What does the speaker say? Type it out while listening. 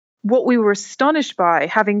what we were astonished by,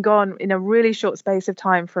 having gone in a really short space of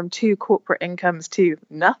time from 2 corporate incomes to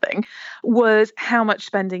nothing, was how much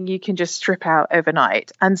spending you can just strip out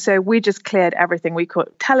overnight. And so we just cleared everything. We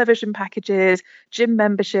caught television packages, gym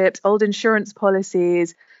memberships, old insurance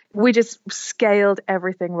policies. We just scaled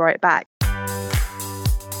everything right back.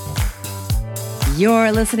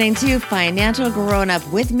 You're listening to Financial Grown-Up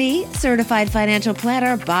with me, certified financial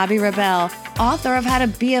planner Bobbi Rebell, author of How to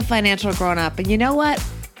Be a Financial Grown-Up. And you know what?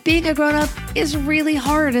 Being a grown-up is really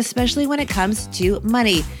hard, especially when it comes to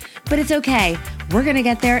money. But it's okay. We're going to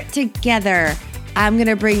get there together. I'm going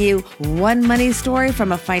to bring you one money story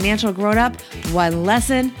from a financial grown-up, one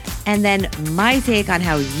lesson, and then my take on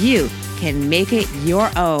how you can make it your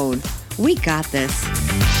own. We got this.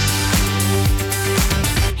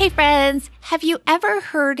 Hey friends, have you ever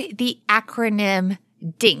heard the acronym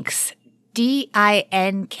DINKS?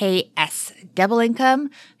 DINKS, double income,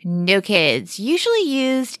 no kids, usually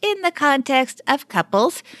used in the context of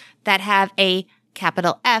couples that have a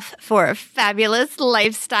capital F for fabulous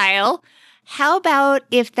lifestyle. How about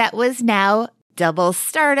if that was now double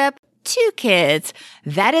startup, 2 kids?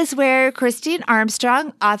 That is where Christine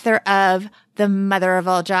Armstrong, author of The Mother of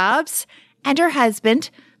All Jobs, and her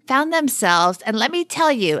husband found themselves, and let me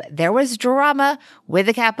tell you, there was drama with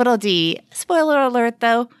a capital D. Spoiler alert,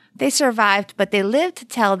 though, they survived, but they lived to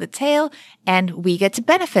tell the tale, and we get to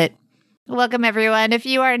benefit. Welcome, everyone. If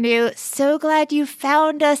you are new, so glad you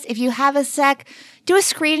found us. If you have a sec, do a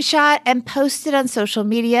screenshot and post it on social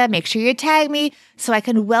media. Make sure you tag me so I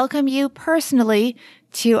can welcome you personally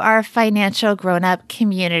to our financial grown-up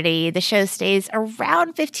community. The show stays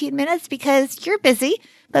around 15 minutes because you're busy,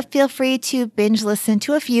 but feel free to binge listen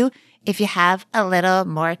to a few if you have a little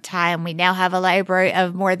more time. We now have a library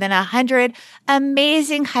of more than 100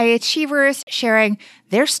 amazing high achievers sharing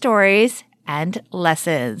their stories and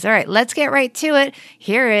lessons. All right, let's get right to it.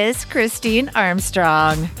 Here is Christine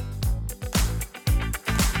Armstrong.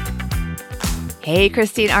 Hey,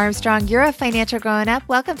 Christine Armstrong, you're a financial grown-up.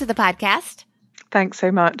 Welcome to the podcast. Thanks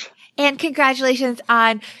so much. And congratulations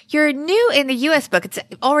on your new in the U.S. book. It's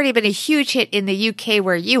already been a huge hit in the U.K.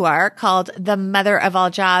 where you are, called The Mother of All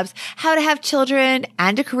Jobs, How to Have Children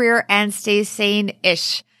and a Career and Stay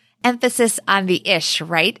Sane-ish. Emphasis on the ish,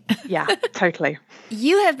 right? Yeah, totally.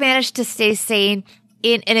 You have managed to stay sane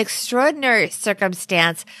in an extraordinary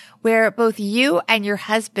circumstance where both you and your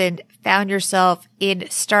husband found yourself in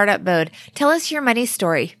startup mode. Tell us your money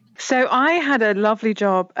story. So I had a lovely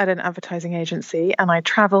job at an advertising agency and I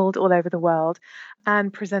traveled all over the world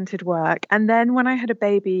and presented work. And then when I had a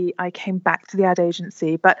baby, I came back to the ad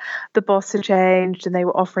agency, but the boss had changed and they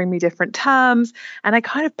were offering me different terms. And I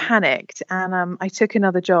kind of panicked and I took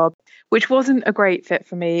another job, which wasn't a great fit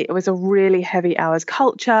for me. It was a really heavy hours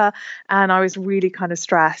culture and I was really kind of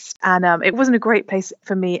stressed. And it wasn't a great place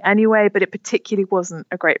for me anyway, but it particularly wasn't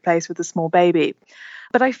a great place with a small baby.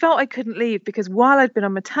 But I felt I couldn't leave because while I'd been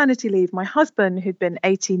on maternity leave, my husband, who'd been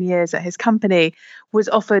 18 years at his company, was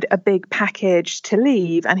offered a big package to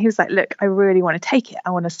leave. And he was like, look, I really want to take it. I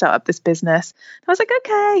want to start up this business. And I was like,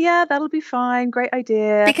 okay, yeah, that'll be fine. Great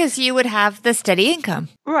idea. Because you would have the steady income.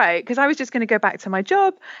 Right. Because I was just going to go back to my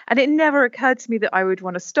job. And it never occurred to me that I would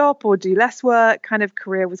want to stop or do less work. Kind of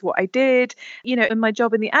career was what I did. You know, in my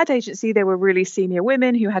job in the ad agency, there were really senior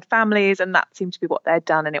women who had families and that seemed to be what they'd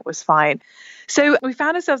done and it was fine. So we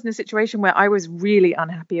found ourselves in a situation where I was really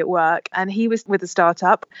unhappy at work and he was with a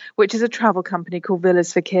startup, which is a travel company called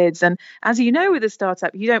Villas for Kids. And as you know, with a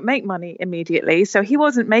startup, you don't make money immediately. So he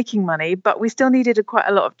wasn't making money, but we still needed quite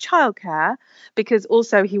a lot of childcare because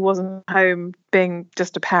also he wasn't home being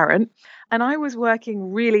just a parent. And I was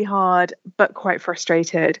working really hard, but quite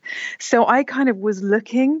frustrated. So I kind of was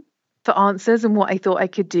looking for answers and what I thought I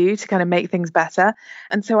could do to kind of make things better.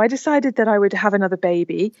 And so I decided that I would have another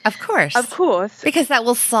baby. Of course. Of course. Because that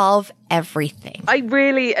will solve everything. I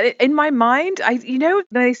really, in my mind,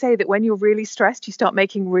 they say that when you're really stressed, you start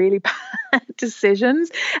making really bad decisions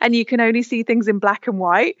and you can only see things in black and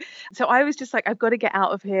white. So I was just like, I've got to get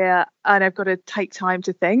out of here and I've got to take time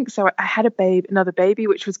to think. So I had another baby,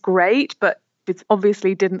 which was great, but it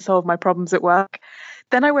obviously didn't solve my problems at work.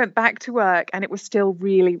 Then I went back to work and it was still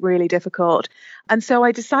really, really difficult. And so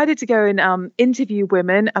I decided to go and interview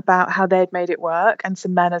women about how they'd made it work and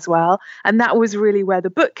some men as well. And that was really where the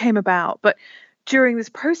book came about. But during this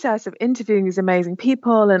process of interviewing these amazing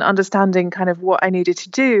people and understanding kind of what I needed to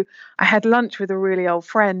do, I had lunch with a really old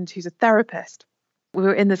friend who's a therapist. We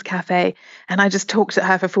were in this cafe and I just talked to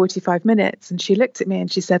her for 45 minutes and she looked at me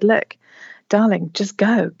and she said, look, darling, just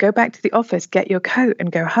go back to the office, get your coat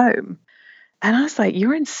and go home. And I was like,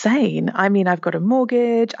 you're insane. I mean, I've got a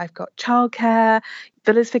mortgage, I've got childcare,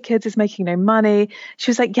 Villas for Kids is making no money.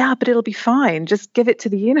 She was like, yeah, but it'll be fine. Just give it to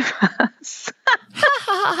the universe.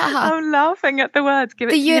 I'm laughing at the words. Give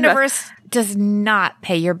it The to the universe does not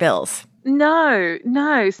pay your bills. No.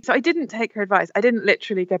 So I didn't take her advice. I didn't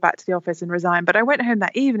literally go back to the office and resign, but I went home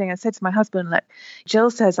that evening and said to my husband, look,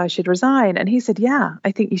 Jill says I should resign. And he said, yeah,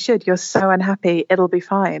 I think you should. You're so unhappy. It'll be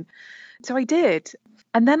fine. So I did.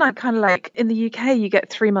 And then I kind of like, in the UK, you get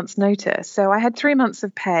 3 months notice. So I had 3 months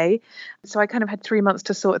of pay. So I kind of had 3 months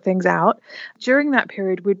to sort things out. During that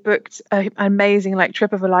period, we'd booked an amazing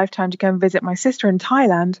trip of a lifetime to go and visit my sister in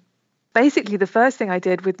Thailand. Basically, the first thing I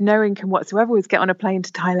did with no income whatsoever was get on a plane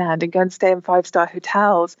to Thailand and go and stay in 5-star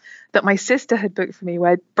hotels that my sister had booked for me,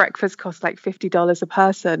 where breakfast cost like $50 a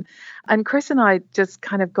person. And Chris and I just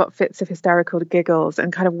kind of got fits of hysterical giggles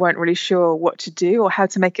and kind of weren't really sure what to do or how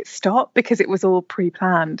to make it stop because it was all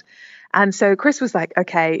pre-planned. And so Chris was like,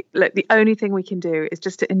 okay, look, the only thing we can do is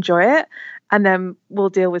just to enjoy it. And then we'll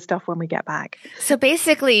deal with stuff when we get back. So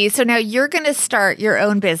basically, so now you're going to start your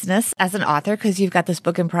own business as an author because you've got this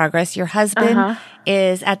book in progress. Your husband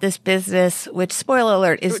is at this business, which, spoiler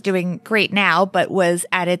alert, is doing great now, but was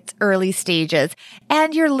at its early stages.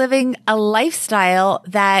 And you're living a lifestyle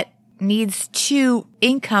that needs 2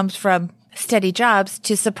 incomes from steady jobs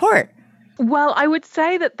to support. Well, I would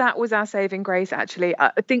say that was our saving grace, actually.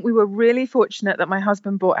 I think we were really fortunate that my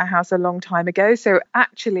husband bought a house a long time ago. So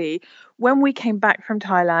actually, when we came back from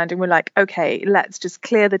Thailand and we're like, okay, let's just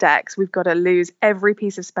clear the decks. We've got to lose every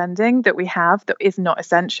piece of spending that we have that is not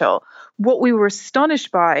essential. What we were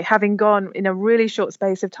astonished by, having gone in a really short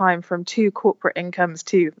space of time from 2 corporate incomes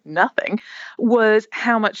to nothing, was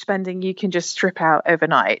how much spending you can just strip out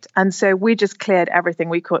overnight. And so we just cleared everything.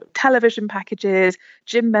 We caught television packages,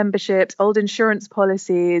 gym memberships, old insurance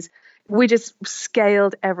policies. We just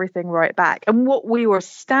scaled everything right back. And what we were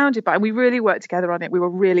astounded by, and we really worked together on it, we were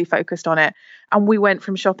really focused on it. And we went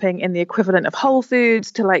from shopping in the equivalent of Whole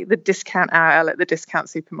Foods to like the discount aisle at the discount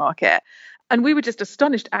supermarket. And we were just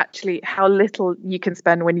astonished actually how little you can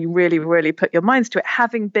spend when you really, really put your minds to it,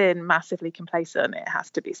 having been massively complacent, it has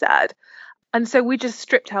to be said. And so we just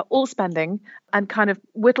stripped out all spending and kind of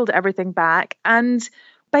whittled everything back and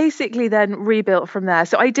basically then rebuilt from there.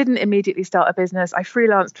 So I didn't immediately start a business. I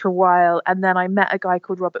freelanced for a while, and then I met a guy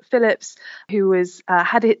called Robert Phillips who was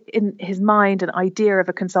had it in his mind an idea of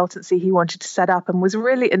a consultancy he wanted to set up and was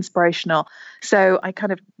really inspirational. So I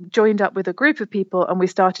kind of joined up with a group of people and we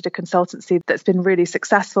started a consultancy that's been really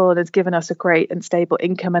successful and has given us a great and stable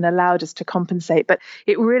income and allowed us to compensate. But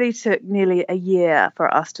it really took nearly a year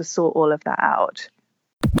for us to sort all of that out.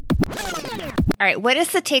 All right. What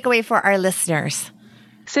is the takeaway for our listeners?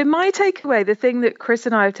 So my takeaway, the thing that Chris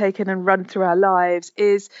and I have taken and run through our lives,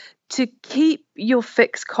 is to keep your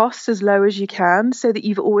fixed costs as low as you can so that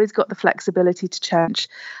you've always got the flexibility to change.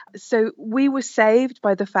 So we were saved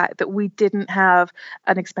by the fact that we didn't have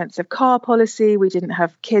an expensive car policy. We didn't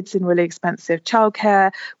have kids in really expensive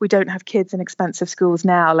childcare. We don't have kids in expensive schools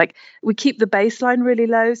now. Like, we keep the baseline really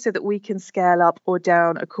low so that we can scale up or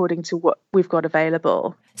down according to what we've got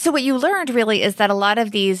available. So what you learned really is that a lot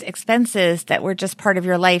of these expenses that were just part of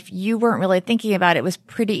your life, you weren't really thinking about. It was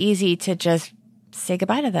pretty easy to just say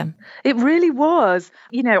goodbye to them. It really was.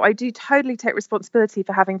 You know, I do totally take responsibility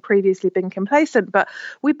for having previously been complacent, but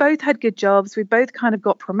we both had good jobs. We both kind of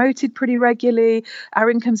got promoted pretty regularly. Our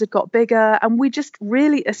incomes had got bigger, and we just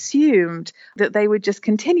really assumed that they would just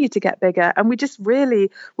continue to get bigger. And we just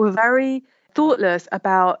really were very thoughtless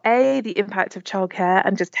about A, the impact of childcare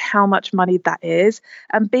and just how much money that is,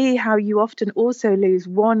 and B, how you often also lose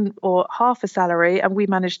one or half a salary, and we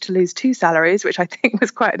managed to lose 2 salaries, which I think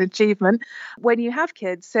was quite an achievement when you have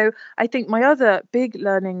kids. So I think my other big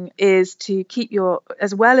learning is to keep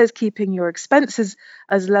as well as keeping your expenses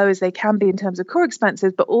as low as they can be in terms of core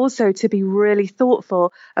expenses, but also to be really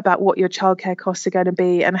thoughtful about what your childcare costs are going to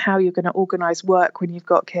be and how you're going to organize work when you've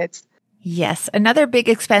got kids. Yes. Another big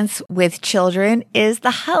expense with children is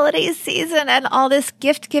the holiday season and all this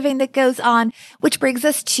gift giving that goes on, which brings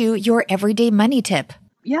us to your everyday money tip.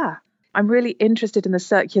 Yeah. I'm really interested in the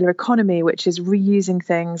circular economy, which is reusing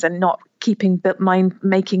things and not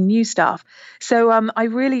making new stuff. So I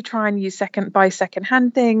really try and buy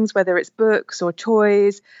secondhand things, whether it's books or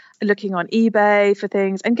toys, looking on eBay for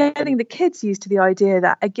things and getting the kids used to the idea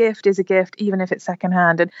that a gift is a gift, even if it's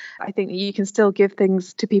secondhand. And I think that you can still give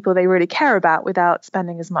things to people they really care about without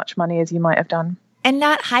spending as much money as you might have done. And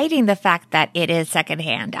not hiding the fact that it is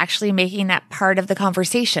secondhand, actually making that part of the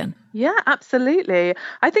conversation. Yeah, absolutely.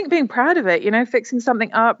 I think being proud of it, fixing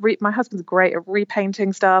something up. My husband's great at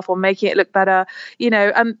repainting stuff or making it look better,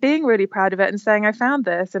 and being really proud of it and saying, I found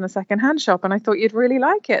this in a secondhand shop and I thought you'd really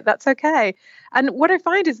like it. That's okay. And what I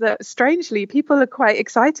find is that strangely, people are quite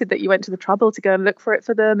excited that you went to the trouble to go and look for it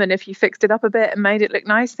for them. And if you fixed it up a bit and made it look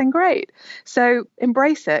nice, then great. So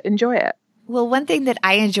embrace it, enjoy it. Well, one thing that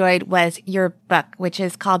I enjoyed was your book, which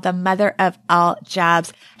is called The Mother of All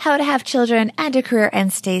Jobs, How to Have Children and a Career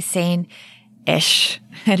and Stay Sane-ish.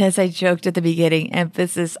 And as I joked at the beginning,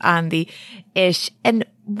 emphasis on the ish. And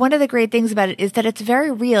one of the great things about it is that it's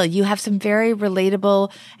very real. You have some very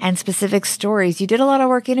relatable and specific stories. You did a lot of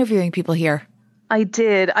work interviewing people here. I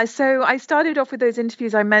did. So I started off with those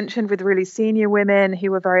interviews I mentioned with really senior women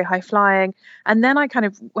who were very high flying. And then I kind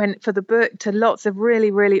of went for the book to lots of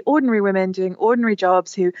really, really ordinary women doing ordinary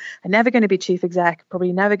jobs who are never going to be chief exec,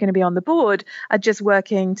 probably never going to be on the board, are just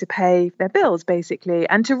working to pay their bills, basically,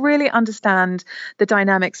 and to really understand the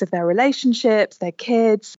dynamics of their relationships, their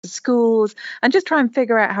kids, the schools, and just try and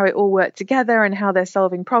figure out how it all worked together and how they're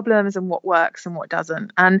solving problems and what works and what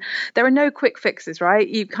doesn't. And there are no quick fixes, right?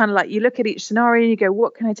 You kind of you look at each scenario and you go,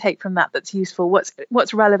 what can I take from that that's useful?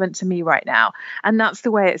 What's relevant to me right now? And that's the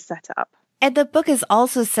way it's set up. And the book is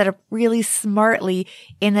also set up really smartly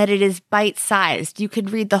in that it is bite-sized. You can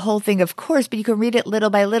read the whole thing, of course, but you can read it little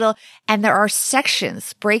by little. And there are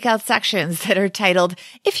sections, breakout sections that are titled,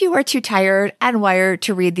 If You Are Too Tired and Wired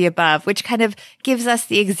to Read the Above, which kind of gives us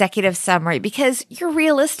the executive summary because you're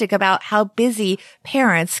realistic about how busy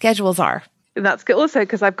parents' schedules are. That's good. Also,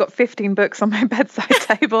 because I've got 15 books on my bedside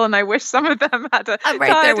table, and I wish some of them had a I'm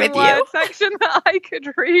right there with you section that I could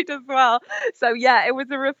read as well. So yeah, it was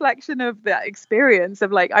a reflection of that experience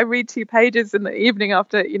of I read 2 pages in the evening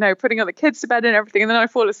after putting all the kids to bed and everything, and then I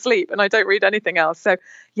fall asleep and I don't read anything else. So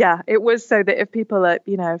yeah, it was so that if people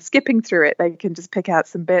are skipping through it, they can just pick out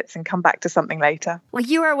some bits and come back to something later. Well,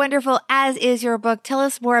 you are wonderful, as is your book. Tell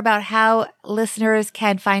us more about how listeners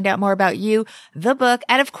can find out more about you, the book,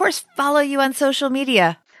 and of course, follow you on social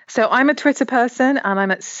media. So I'm a Twitter person and I'm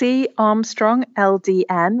at C Armstrong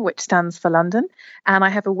LDN, which stands for London. And I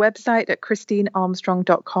have a website at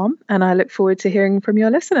christinearmstrong.com. And I look forward to hearing from your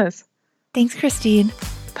listeners. Thanks, Christine.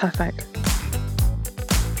 Perfect.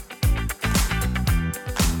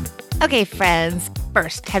 Okay, friends.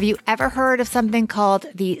 First, have you ever heard of something called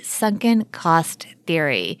the sunken cost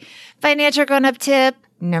theory? Financial grown-up tip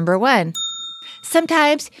number 1.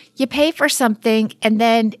 Sometimes you pay for something and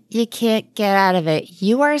then you can't get out of it.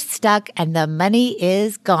 You are stuck and the money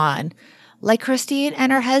is gone. Like Christine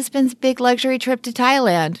and her husband's big luxury trip to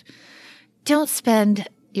Thailand. Don't spend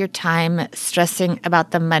your time stressing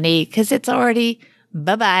about the money because it's already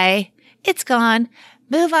bye-bye. It's gone.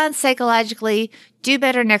 Move on psychologically. Do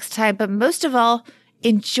better next time. But most of all,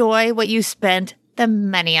 enjoy what you spent the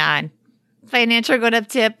money on. Financial grown-up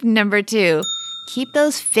tip number 2. Keep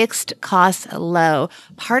those fixed costs low.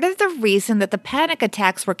 Part of the reason that the panic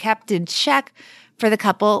attacks were kept in check for the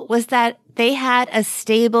couple was that they had a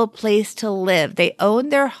stable place to live. They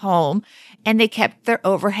owned their home and they kept their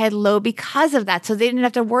overhead low because of that. So they didn't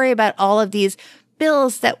have to worry about all of these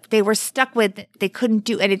bills that they were stuck with that they couldn't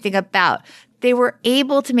do anything about. They were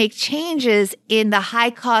able to make changes in the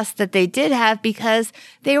high costs that they did have because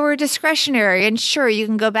they were discretionary. And sure, you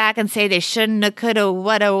can go back and say they shouldn't have, could have,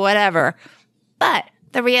 woulda, whatever. But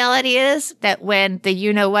the reality is that when the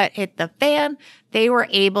you-know-what hit the fan, they were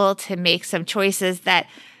able to make some choices that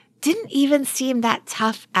didn't even seem that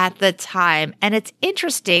tough at the time. And it's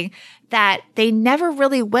interesting that they never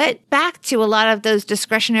really went back to a lot of those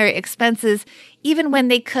discretionary expenses, even when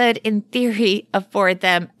they could, in theory, afford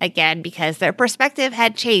them again because their perspective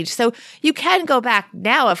had changed. So you can go back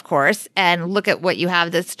now, of course, and look at what you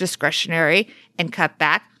have that's discretionary and cut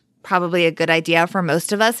back. Probably a good idea for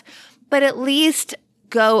most of us. But at least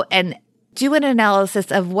go and do an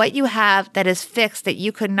analysis of what you have that is fixed that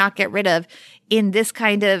you could not get rid of in this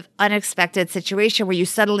kind of unexpected situation where you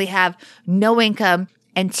suddenly have no income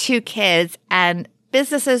and 2 kids and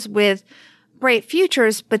businesses with bright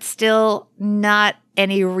futures, but still not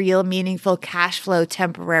any real meaningful cash flow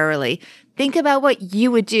temporarily. Think about what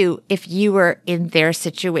you would do if you were in their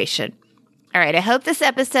situation. All right, I hope this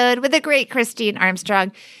episode with the great Christine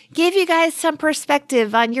Armstrong gave you guys some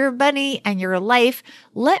perspective on your money and your life.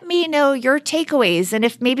 Let me know your takeaways and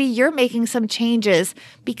if maybe you're making some changes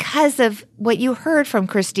because of what you heard from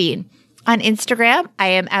Christine. On Instagram, I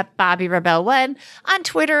am at Bobbi Rebell1. On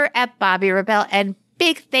Twitter, at Bobbi Rebell. And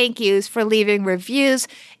big thank yous for leaving reviews.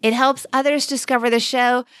 It helps others discover the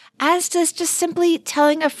show, as does just simply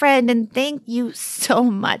telling a friend. And thank you so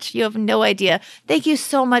much. You have no idea. Thank you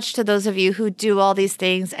so much to those of you who do all these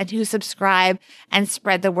things and who subscribe and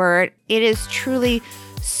spread the word. It is truly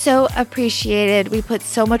so appreciated. We put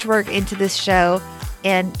so much work into this show,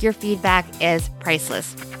 and your feedback is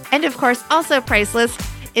priceless. And of course, also priceless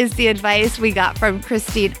is the advice we got from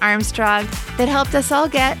Christine Armstrong that helped us all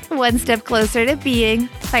get one step closer to being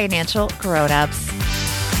financial grown-ups.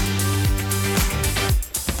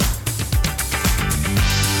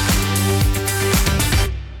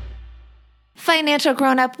 Financial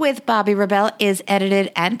Grown-Up with Bobbi Rebell is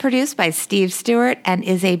edited and produced by Steve Stewart and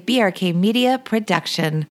is a BRK Media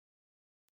production.